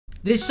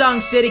This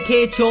song's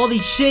dedicated to all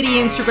these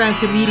shitty Instagram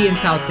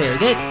comedians out there.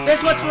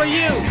 This one's for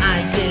you!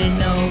 I didn't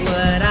know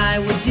what I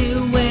would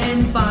do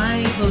when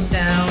Vine closed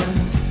down.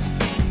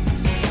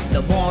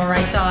 The more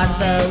I thought,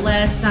 the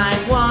less I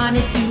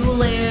wanted to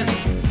live.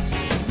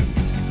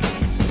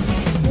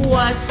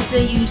 What's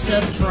the use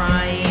of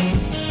trying?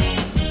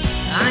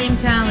 I'm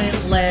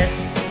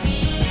talentless.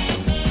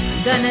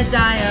 I'm gonna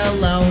die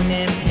alone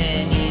and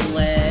penniless.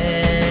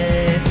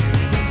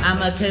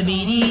 I'm a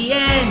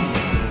comedian,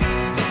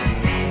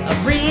 a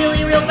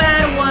really real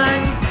bad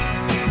one.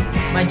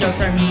 My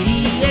jokes are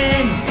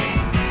median,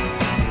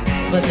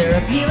 but they're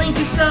appealing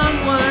to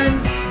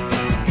someone.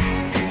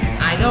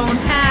 I don't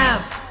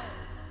have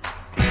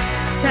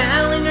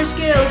talent or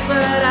skills,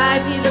 but I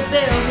pay the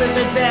bills, live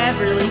in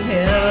Beverly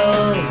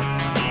Hills.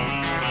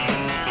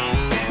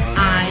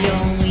 I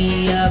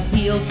only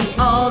appeal to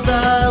all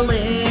the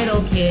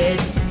little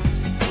kids.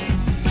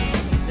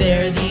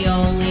 They're the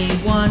only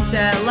ones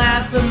that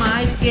laugh at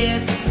my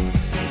skits.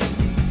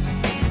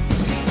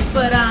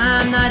 But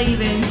I'm not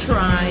even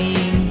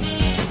trying,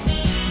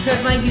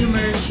 cause my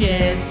humor's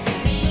shit.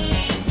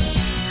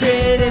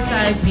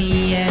 Criticize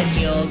me and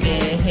you'll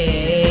get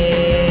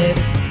hit.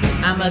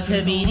 I'm a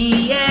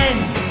comedian,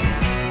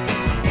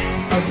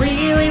 a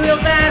really real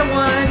bad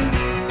one.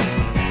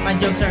 My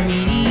jokes are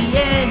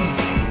median,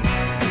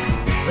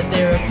 but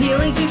they're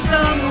appealing to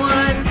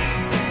someone.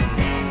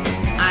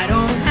 I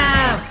don't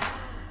have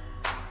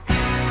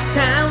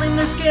talent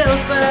or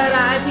skills, but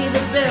I pay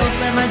the bills,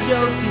 man, my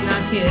jokes do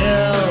not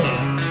kill.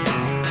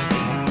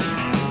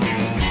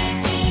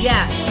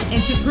 Yeah,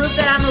 and to prove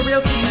that I'm a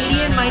real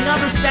comedian, my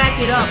numbers back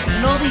it up.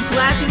 And all these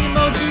laughing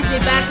emojis, they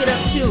back it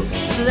up too.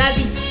 So that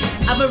means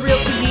I'm a real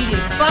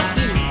comedian. Fuck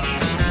you!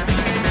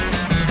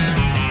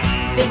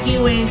 Thank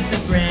you,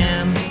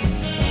 Instagram,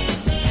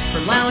 for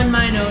allowing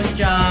my nose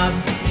job.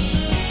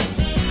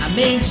 I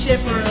make shit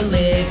for a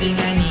living,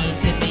 I need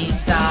to be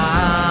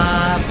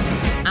stopped.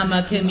 I'm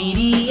a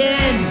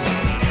comedian,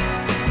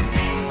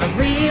 a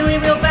really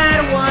real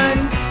bad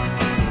one.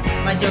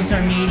 My jokes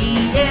are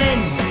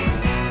median,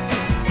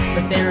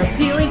 but they're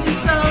appealing to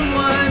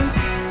someone.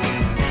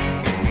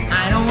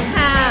 I don't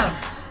have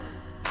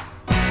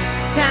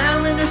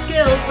talent or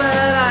skills,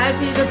 but I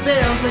pay the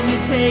bills and you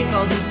take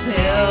all these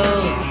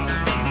pills.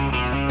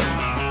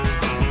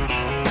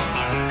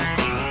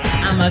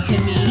 I'm a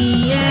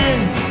comedian,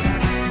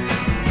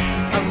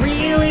 a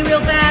really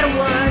real bad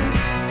one.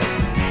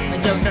 My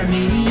jokes are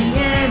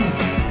median,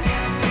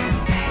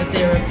 but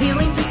they're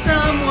appealing to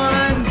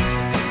someone.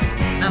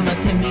 I'm a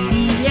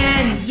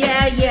comedian,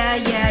 yeah.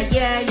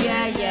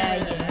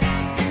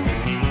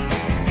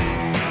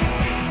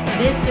 An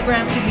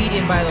Instagram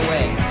comedian, by the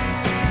way.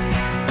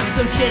 I'm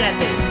so shit at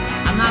this.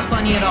 I'm not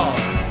funny at all.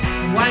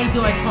 Why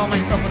do I call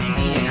myself a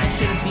comedian? I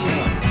shouldn't be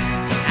one.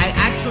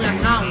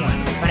 I'm not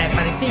one, but I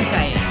think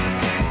I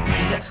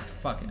am.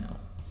 Fucking hell.